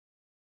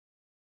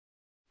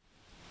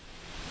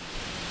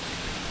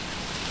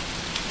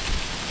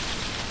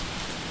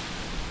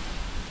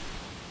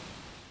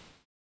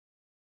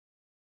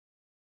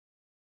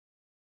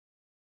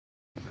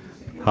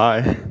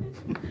Hi.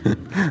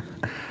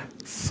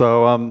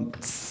 So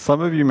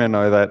some of you may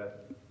know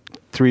that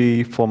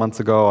 3-4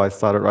 months ago I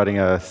started writing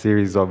a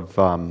series of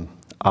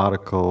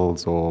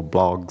articles or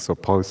blogs or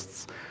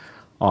posts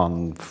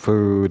on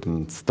food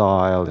and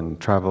style and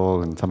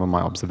travel and some of my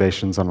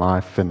observations on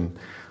life, and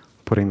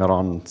putting that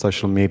on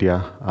social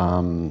media,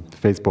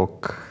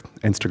 Facebook,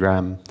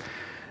 Instagram.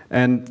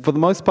 And for the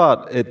most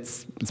part,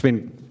 it's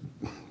been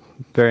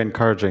very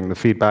encouraging, the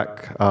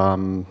feedback.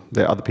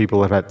 There are other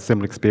people that have had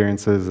similar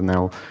experiences, and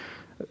they'll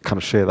kind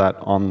of share that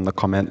on the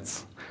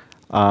comments.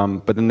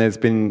 But then there's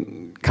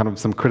been kind of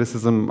some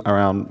criticism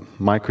around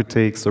my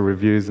critiques or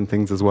reviews and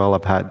things as well.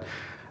 I've had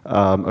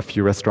a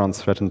few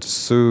restaurants threaten to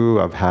sue.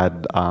 I've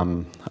had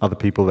other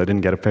people that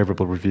didn't get a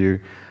favorable review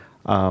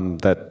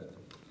that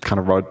kind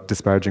of wrote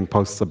disparaging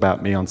posts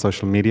about me on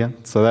social media.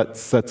 So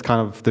that's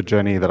kind of the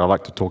journey that I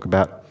like to talk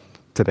about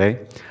today.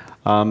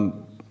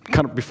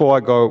 Kind of before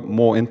I go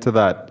more into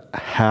that,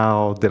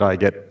 how did I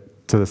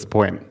get to this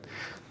point?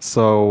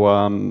 So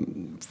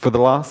for the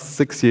last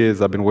 6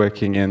 years, I've been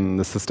working in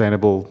the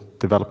sustainable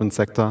development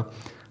sector.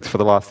 For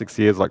the last 6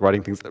 years, like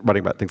writing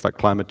about things like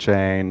climate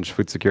change,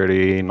 food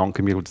security,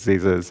 non-communicable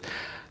diseases.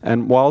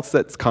 And whilst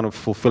that's kind of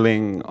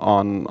fulfilling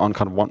on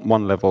kind of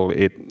one level,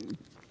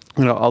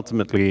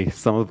 ultimately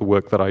some of the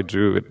work that I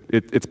do,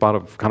 it's part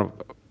of kind of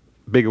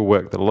bigger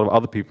work that a lot of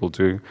other people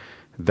do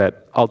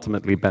that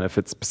ultimately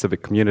benefits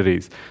specific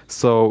communities.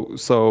 So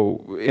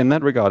in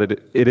that regard,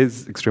 it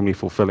is extremely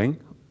fulfilling.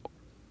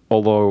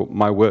 Although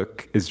my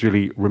work is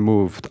really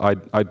removed.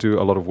 I do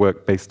a lot of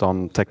work based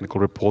on technical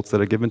reports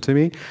that are given to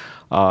me.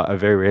 I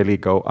very rarely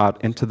go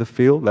out into the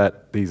field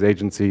that these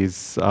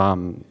agencies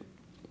kind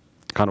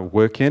of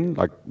work in.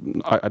 Like,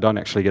 I don't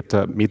actually get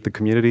to meet the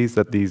communities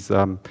that these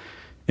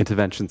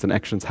interventions and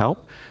actions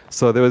help.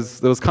 So there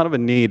was kind of a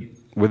need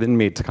within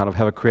me to kind of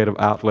have a creative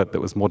outlet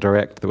that was more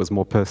direct, that was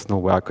more personal,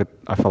 where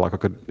I felt like I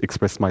could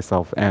express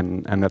myself,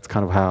 and that's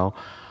kind of how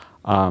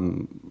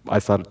I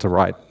started to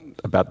write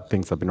about the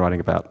things I've been writing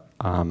about.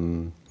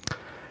 And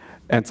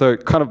so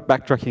kind of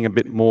backtracking a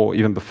bit more,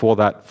 even before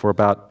that, for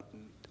about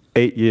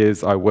 8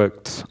 years I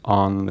worked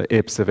on the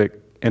Air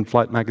Pacific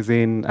in-flight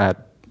magazine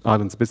at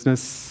Islands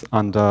Business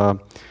under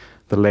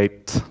the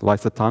late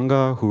Lisa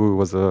Tanga, who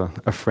was a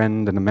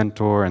friend and a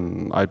mentor,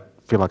 and I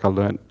feel like I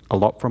learned a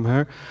lot from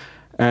her.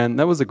 And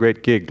that was a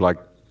great gig. Like,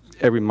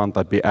 every month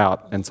I'd be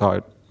out, and so I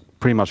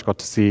pretty much got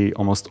to see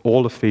almost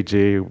all of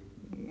Fiji,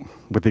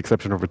 with the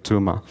exception of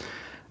Rotuma.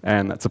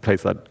 And that's a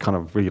place I'd kind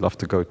of really love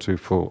to go to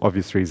for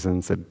obvious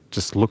reasons. It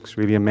just looks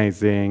really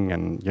amazing,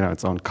 and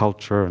its own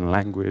culture and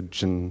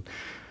language, and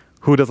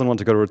who doesn't want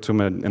to go to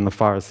Rotuma in the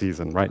fire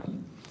season, right?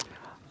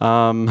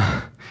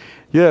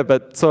 Yeah,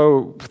 but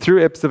so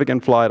through Air Pacific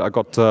in-flight, I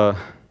got to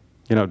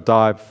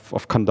dive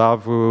off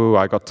Kondavu.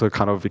 I got to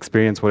kind of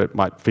experience what it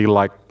might feel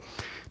like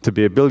to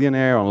be a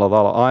billionaire on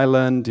Lalala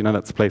Island.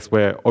 That's a place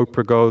where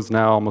Oprah goes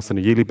now almost on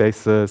a yearly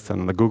basis,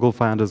 and the Google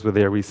founders were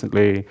there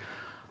recently.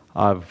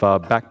 I've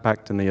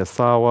backpacked in the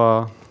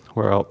Asawa.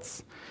 Where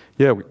else?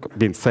 Yeah, we've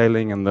been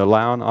sailing in the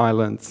Louan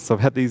Islands. So I've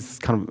had these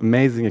kind of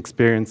amazing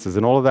experiences,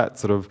 and all of that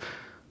sort of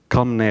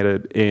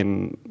culminated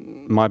in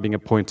my being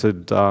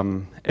appointed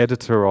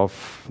editor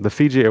of the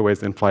Fiji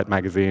Airways in-flight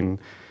magazine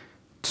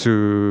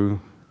 2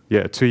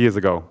 years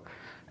ago.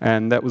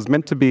 And that was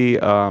meant to be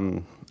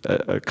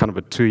a kind of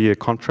a 2-year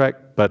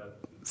contract, but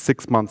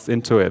 6 months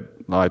into it,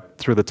 I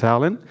threw the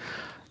towel in.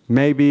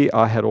 Maybe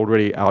I had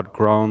already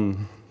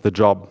outgrown the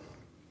job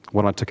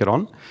when I took it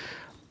on,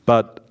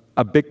 but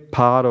a big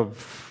part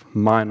of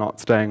my not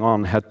staying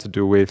on had to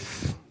do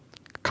with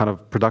kind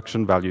of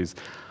production values.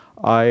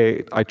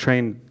 I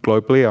trained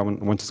globally. I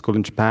went to school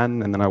in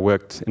Japan, and then I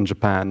worked in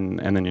Japan,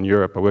 and then in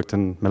Europe. I worked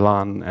in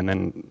Milan, and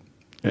then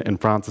in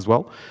France as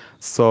well.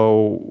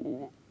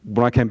 So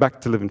when I came back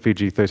to live in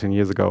Fiji 13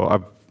 years ago, I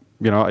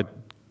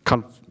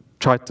kind of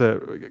tried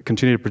to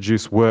continue to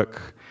produce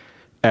work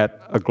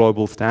at a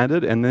global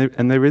standard, and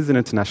there is an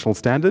international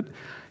standard.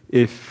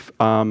 If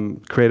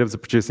creatives are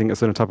producing a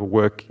certain type of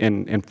work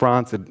in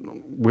France, it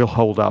will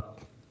hold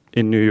up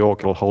in New York,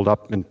 it'll hold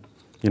up in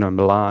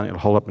Milan, it'll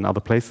hold up in other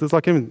places,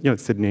 like in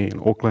Sydney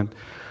and Auckland.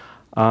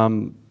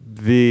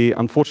 The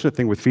unfortunate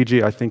thing with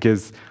Fiji, I think,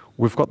 is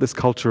we've got this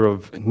culture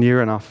of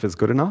near enough is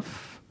good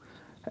enough.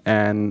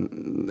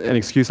 And an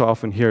excuse I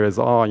often hear is,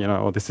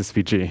 this is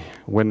Fiji,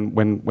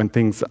 when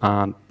things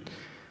aren't.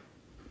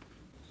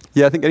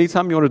 Yeah, I think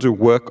anytime you want to do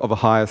work of a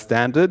higher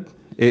standard,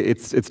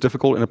 it's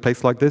difficult in a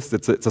place like this.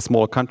 It's a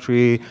smaller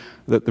country,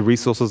 that the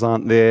resources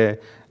aren't there,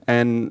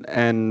 and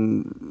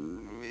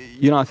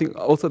I think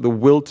also the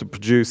will to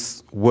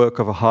produce work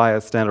of a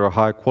higher standard or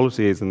higher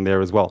quality isn't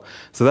there as well.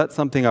 So that's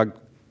something I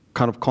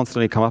kind of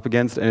constantly come up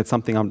against, and it's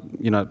something I'm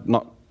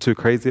not too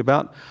crazy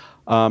about.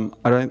 I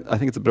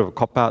think it's a bit of a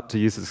cop-out to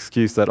use this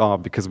excuse that,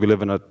 because we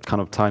live in a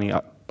kind of tiny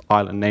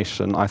island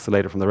nation,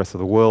 isolated from the rest of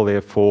the world,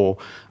 therefore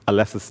a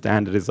lesser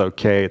standard is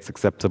okay, it's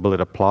acceptable,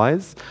 it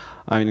applies.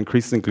 I mean,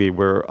 increasingly,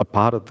 we're a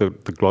part of the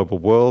global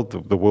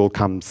world. The world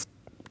comes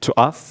to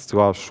us, to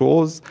our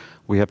shores.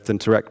 We have to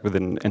interact with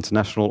an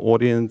international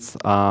audience.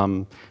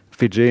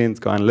 Fijians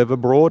go and live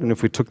abroad, and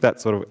if we took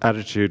that sort of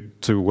attitude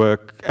to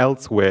work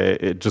elsewhere,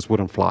 it just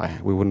wouldn't fly.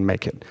 We wouldn't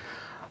make it.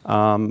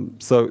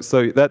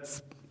 So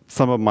that's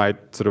some of my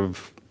sort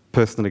of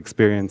personal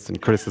experience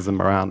and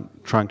criticism around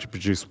trying to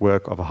produce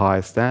work of a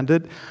higher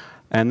standard.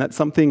 And that's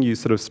something you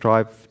sort of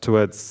strive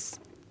towards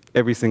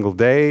every single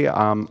day.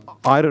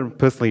 I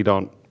personally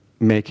don't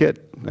make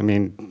it. I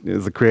mean,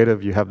 as a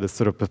creative, you have this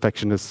sort of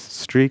perfectionist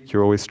streak.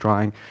 You're always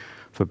trying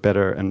for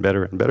better and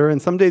better and better. And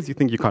some days you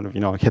think you kind of,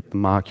 hit the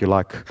mark. You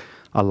like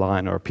a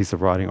line or a piece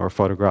of writing or a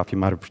photograph you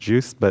might have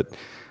produced. But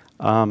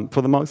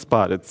for the most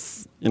part,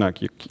 it's, you're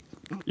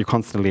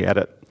constantly at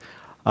it.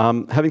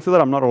 Having said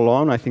that, I'm not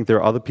alone. I think there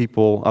are other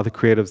people, other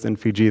creatives in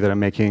Fiji that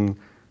are making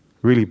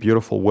really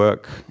beautiful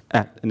work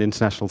at an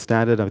international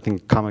standard. I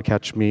think Kama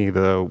Catch Me,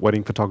 the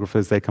wedding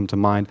photographers, they come to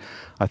mind.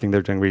 I think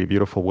they're doing really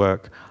beautiful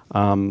work.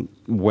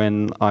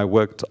 When I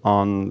worked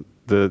on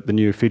the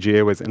new Fiji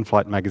Airways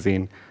in-flight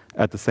magazine,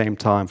 at the same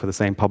time, for the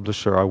same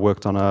publisher, I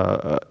worked on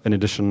an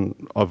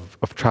edition of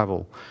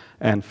travel.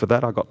 And for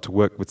that, I got to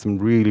work with some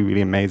really,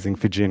 really amazing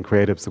Fijian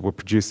creatives that were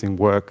producing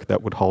work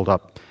that would hold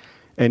up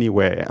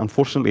anywhere.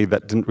 Unfortunately,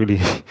 that didn't really,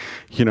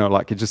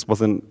 it just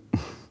wasn't,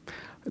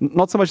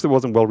 not so much that it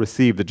wasn't well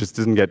received, it just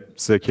didn't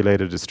get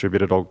circulated,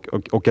 distributed, or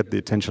get the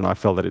attention I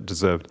felt that it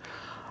deserved.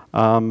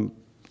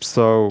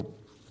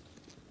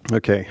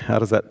 Okay, how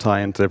does that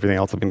tie into everything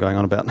else I've been going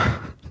on about?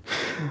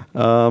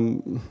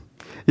 So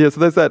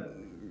there's that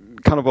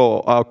kind of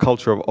our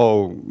culture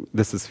of,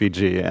 this is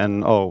Fiji,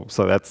 and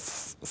so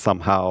that's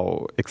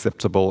somehow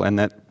acceptable, and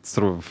that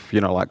sort of,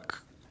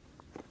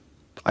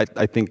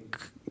 I think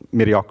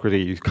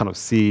mediocrity you kind of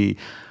see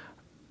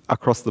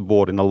across the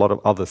board in a lot of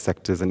other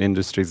sectors and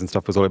industries and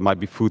stuff as well. It might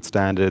be food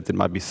standards, it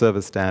might be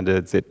service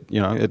standards,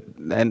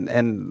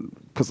 and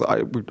because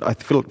I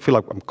feel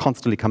like I'm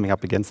constantly coming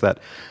up against that.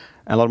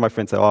 And a lot of my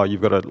friends say, you've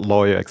got to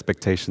lower your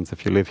expectations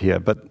if you live here.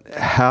 But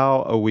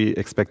how are we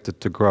expected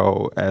to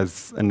grow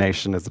as a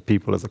nation, as a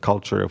people, as a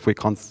culture, if we're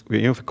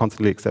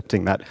constantly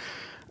accepting that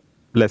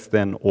less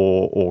than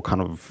or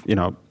kind of,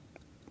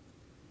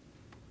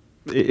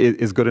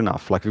 is good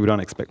enough? Like, we don't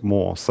expect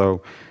more.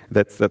 So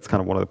that's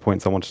kind of one of the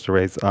points I wanted to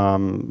raise.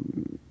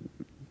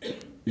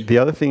 The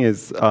other thing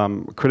is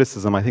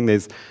criticism. I think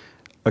there's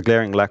a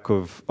glaring lack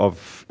of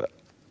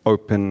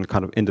open,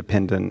 kind of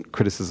independent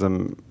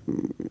criticism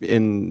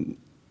in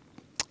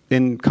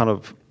kind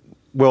of,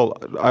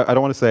 I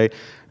don't want to say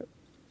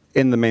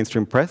in the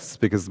mainstream press,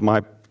 because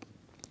my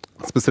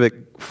specific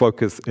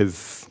focus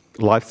is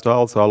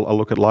lifestyle, so I'll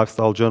look at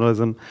lifestyle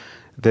journalism.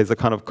 There's a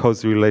kind of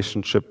cozy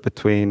relationship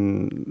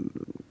between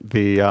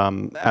the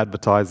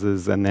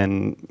advertisers and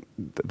then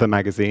the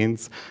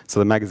magazines. So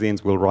the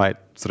magazines will write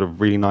sort of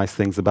really nice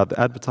things about the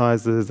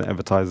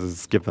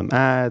advertisers give them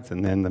ads,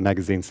 and then the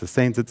magazine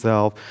sustains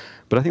itself.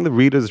 But I think the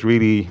readers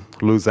really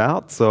lose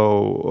out.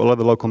 So a lot of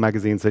the local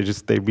magazines,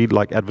 they read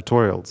like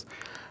advertorials.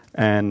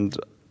 And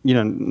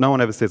no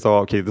one ever says,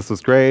 okay, this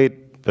was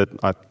great, but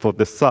I thought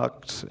this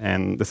sucked,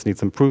 and this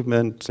needs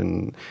improvement,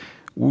 and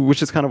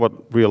which is kind of what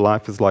real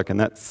life is like, and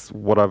that's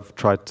what I've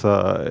tried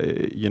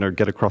to,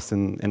 get across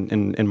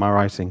in my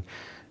writing.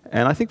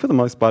 And I think for the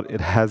most part,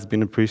 it has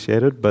been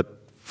appreciated, but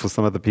for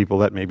some of the people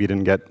that maybe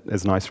didn't get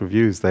as nice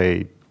reviews,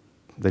 they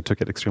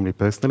took it extremely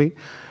personally.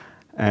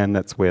 And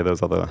that's where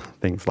those other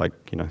things like,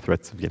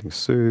 threats of getting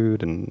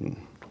sued and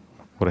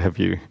what have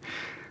you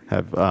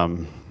have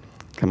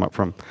come up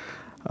from.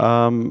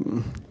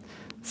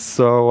 If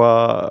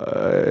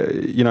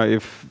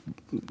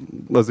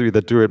those of you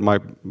that do read my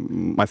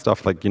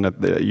stuff,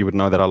 you would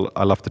know that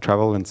I love to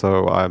travel, and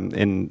so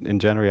in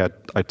January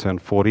I turned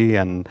 40,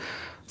 and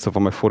so for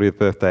my 40th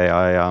birthday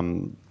I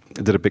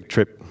did a big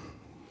trip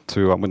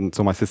I went and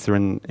saw my sister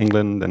in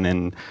England, and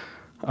then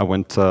I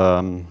went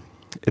to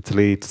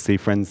Italy to see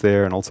friends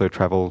there, and also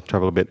travel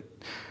a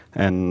bit,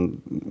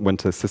 and went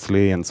to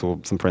Sicily and saw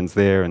some friends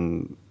there,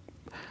 and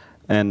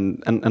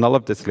I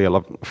loved Italy. I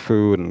loved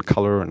food and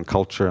color and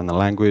culture and the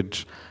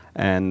language.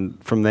 And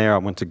from there, I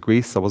went to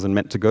Greece. I wasn't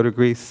meant to go to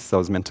Greece. I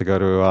was meant to go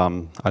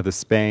to either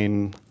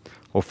Spain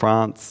or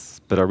France.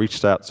 But I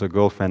reached out to a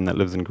girlfriend that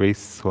lives in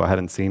Greece, who I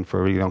hadn't seen for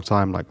a really long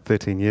time, like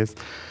 13 years,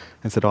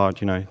 and said, do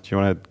you want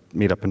to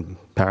meet up in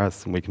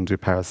Paris, and we can do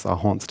Paris, our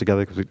haunts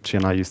together, because she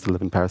and I used to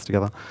live in Paris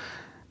together.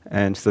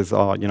 And she says,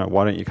 why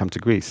don't you come to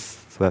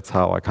Greece? So that's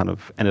how I kind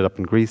of ended up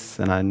in Greece,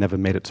 and I never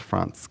made it to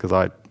France, because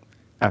I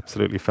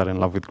absolutely fell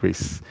in love with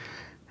Greece.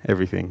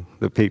 Everything,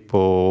 the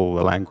people,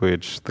 the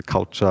language, the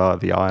culture,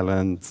 the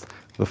islands,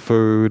 the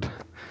food.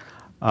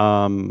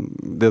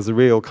 There's a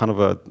real kind of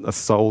a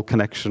soul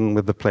connection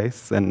with the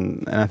place,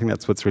 and I think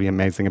that's what's really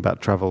amazing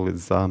about travel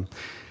is,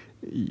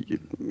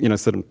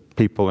 certain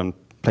people and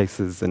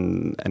places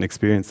and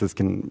experiences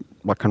can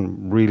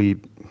really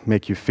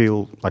make you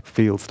feel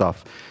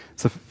stuff.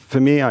 So for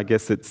me, I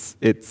guess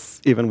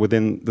it's even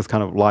within this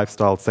kind of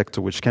lifestyle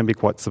sector, which can be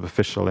quite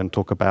superficial and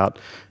talk about,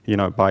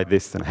 buy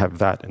this and have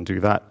that and do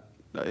that.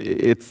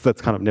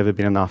 That's kind of never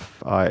been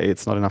enough.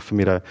 It's not enough for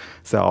me to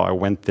say, I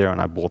went there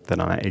and I bought that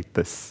and I ate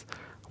this.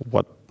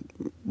 What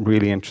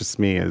really interests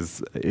me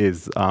is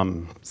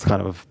kind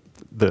of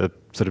the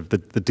sort of the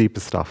deeper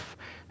stuff,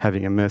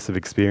 having immersive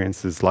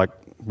experiences, like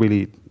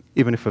really,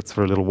 even if it's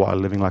for a little while,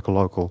 living like a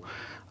local,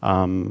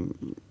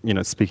 you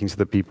know, speaking to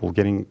the people,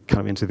 getting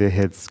kind of into their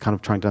heads, kind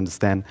of trying to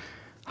understand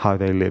how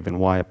they live and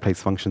why a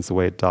place functions the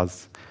way it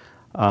does.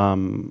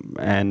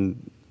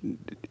 And,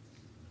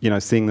 you know,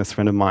 seeing this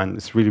friend of mine,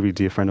 this really, really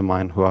dear friend of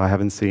mine who I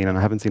haven't seen, and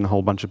I haven't seen a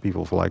whole bunch of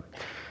people for like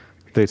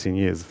 13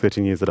 years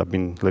that I've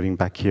been living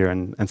back here.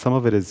 And some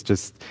of it is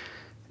just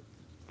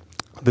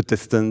the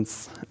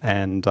distance,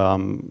 and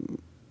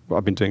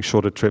I've been doing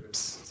shorter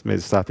trips,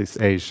 maybe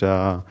Southeast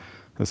Asia,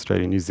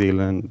 Australia, New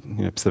Zealand,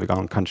 you know, Pacific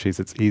Island countries.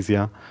 It's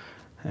easier,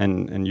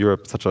 and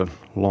Europe, such a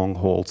long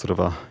haul, sort of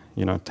a,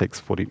 you know, it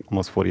takes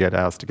almost 48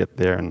 hours to get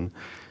there and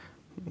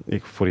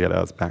 48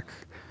 hours back.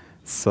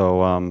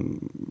 So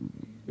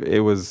it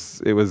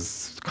was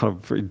kind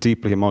of very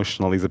deeply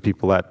emotional. These are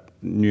people that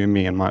knew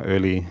me in my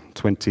early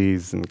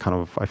 20s and kind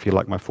of, I feel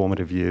like, my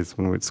formative years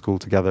when we were at school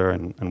together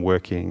and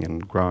working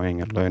and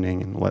growing and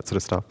learning and all that sort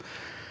of stuff.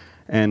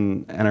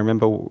 And I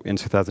remember in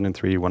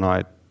 2003 when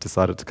I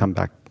decided to come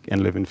back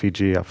and live in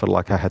Fiji, I felt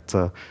like I had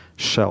to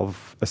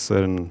shelve a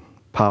certain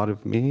part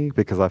of me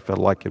because I felt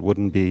like it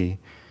wouldn't be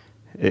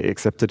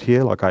accepted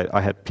here. Like I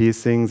had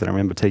piercings, and I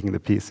remember taking the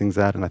piercings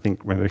out, and I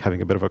remember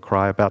having a bit of a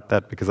cry about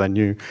that because I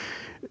knew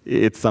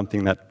it's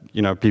something that,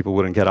 you know, people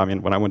wouldn't get. I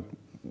mean, when I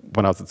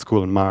was at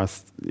school in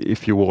Mars,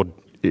 if you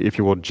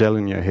wore gel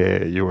in your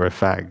hair, you were a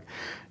fag,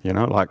 you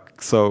know,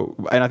 like, so,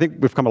 and I think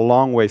we've come a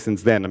long way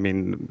since then. I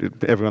mean,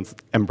 everyone's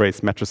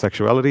embraced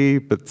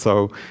metrosexuality, but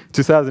so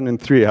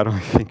 2003, I don't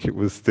think it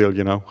was still,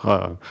 you know,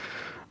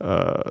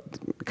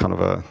 kind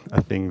of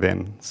a thing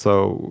then.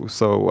 So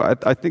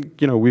I think,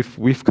 you know,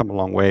 we've come a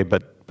long way,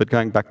 but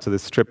going back to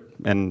this trip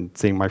and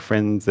seeing my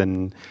friends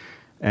and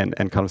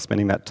kind of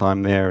spending that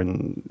time there,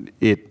 and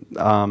it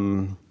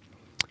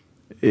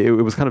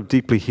was kind of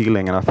deeply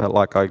healing, and I felt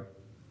like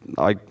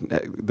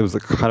there was a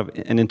kind of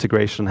an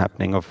integration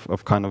happening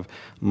of kind of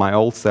my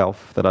old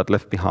self that I'd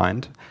left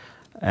behind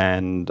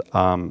and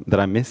that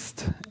I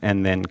missed,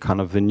 and then kind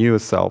of the newer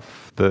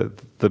self, the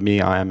me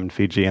I am in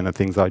Fiji and the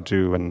things I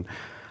do, and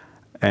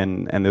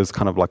there was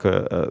kind of like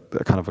a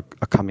kind of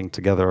a coming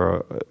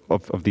together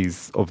of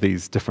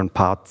these different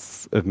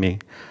parts of me,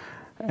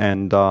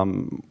 and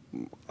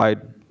I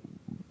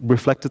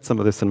reflected some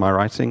of this in my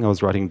writing. I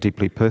was writing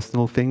deeply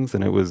personal things,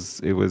 and it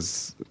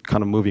was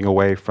kind of moving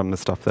away from the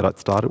stuff that I'd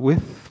started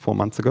with 4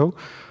 months ago.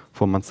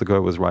 4 months ago, I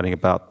was writing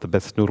about the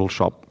best noodle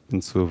shop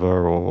in Suva,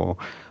 or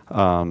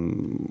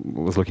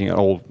was looking at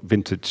old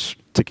vintage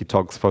Tiki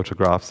Togs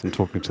photographs and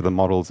talking to the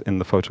models in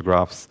the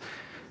photographs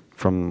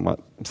from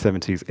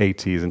 70s,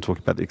 80s, and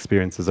talking about the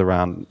experiences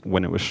around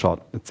when it was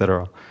shot,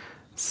 etc.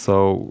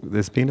 So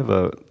there's been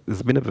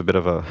a bit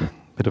of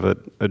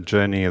a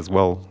journey as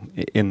well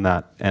in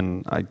that,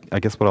 and I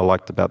guess what I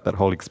liked about that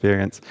whole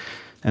experience,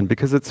 and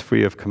because it's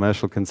free of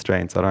commercial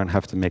constraints, I don't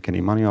have to make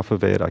any money off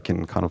of it. I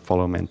can kind of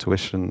follow my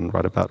intuition and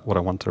write about what I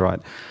want to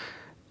write.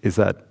 Is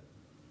that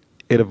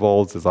it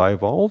evolves as I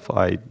evolve.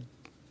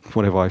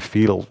 Whatever I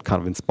feel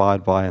kind of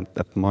inspired by at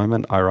the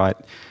moment, I write.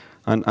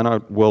 And I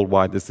know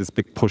worldwide there's this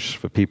big push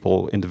for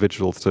people,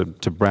 individuals,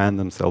 to brand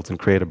themselves and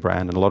create a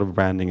brand. And a lot of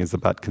branding is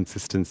about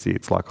consistency.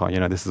 It's like, oh, you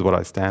know, this is what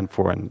I stand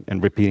for,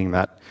 and repeating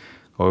that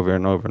over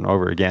and over and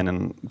over again.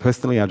 And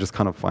personally, I just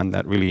kind of find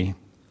that really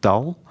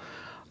dull.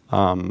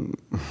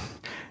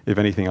 If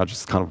anything, I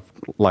just kind of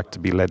like to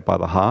be led by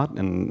the heart.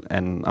 And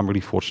I'm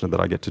really fortunate that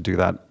I get to do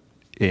that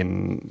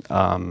in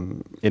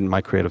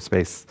my creative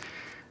space.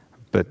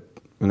 But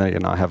then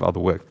again, I have other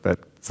work that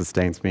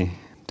sustains me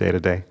day to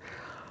day.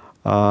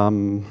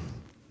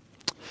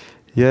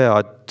 Yeah,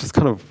 I just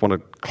kind of want to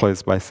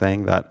close by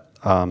saying that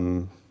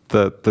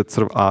the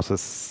sort of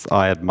artists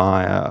I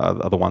admire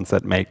are the ones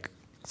that make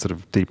sort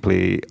of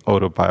deeply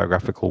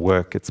autobiographical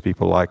work. It's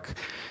people like,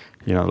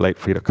 you know, late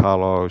Frida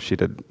Kahlo. She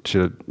did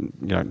you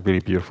know, really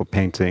beautiful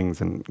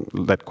paintings and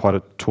led quite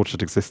a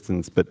tortured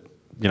existence, but,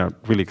 you know,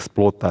 really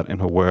explored that in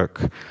her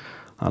work.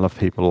 I love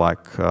people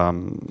like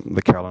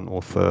the Carolyn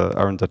author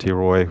Arundhati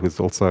Roy, who's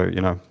also,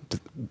 you know,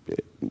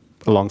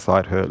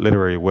 alongside her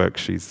literary work,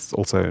 she's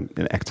also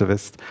an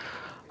activist.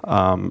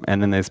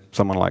 And then there's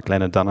someone like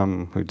Lena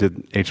Dunham, who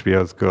did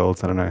HBO's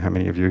Girls. I don't know how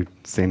many of you have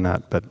seen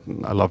that, but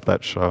I love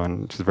that show,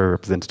 and she's very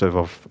representative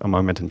of a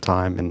moment in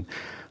time. And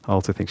I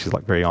also think she's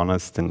like very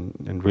honest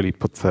and really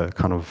puts a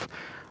kind of,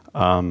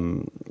 how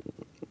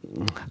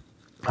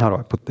do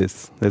I put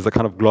this? There's a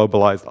kind of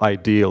globalized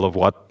ideal of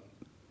what,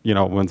 you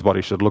know, a woman's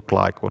body should look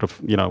like,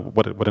 you know,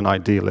 what an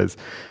ideal is,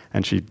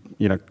 and she,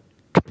 you know,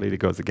 completely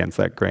goes against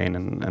that grain,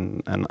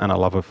 and I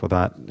love her for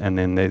that. And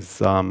then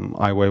there's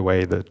Ai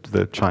Weiwei,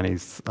 the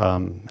Chinese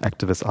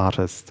activist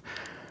artist,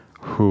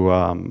 who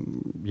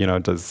you know,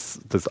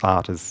 does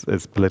art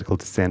as political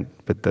dissent,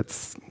 but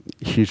that's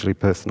hugely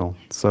personal.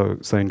 So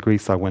in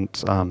Greece, I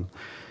went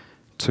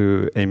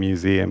to a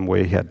museum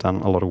where he had done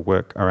a lot of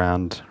work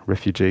around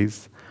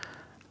refugees,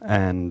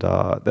 and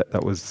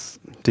that was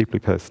deeply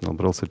personal,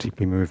 but also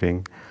deeply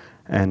moving.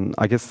 And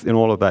I guess in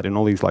all of that, in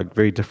all these like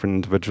very different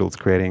individuals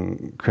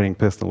creating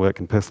personal work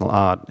and personal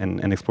art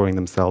and exploring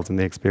themselves and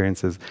their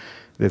experiences,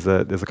 there's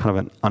a kind of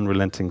an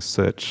unrelenting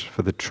search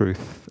for the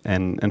truth.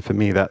 And for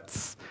me,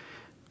 that's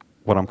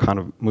what I'm kind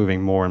of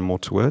moving more and more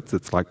towards.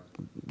 It's like,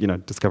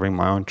 discovering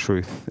my own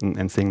truth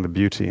and seeing the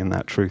beauty in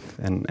that truth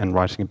and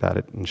writing about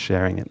it and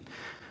sharing it.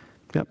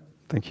 Yep,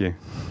 thank you.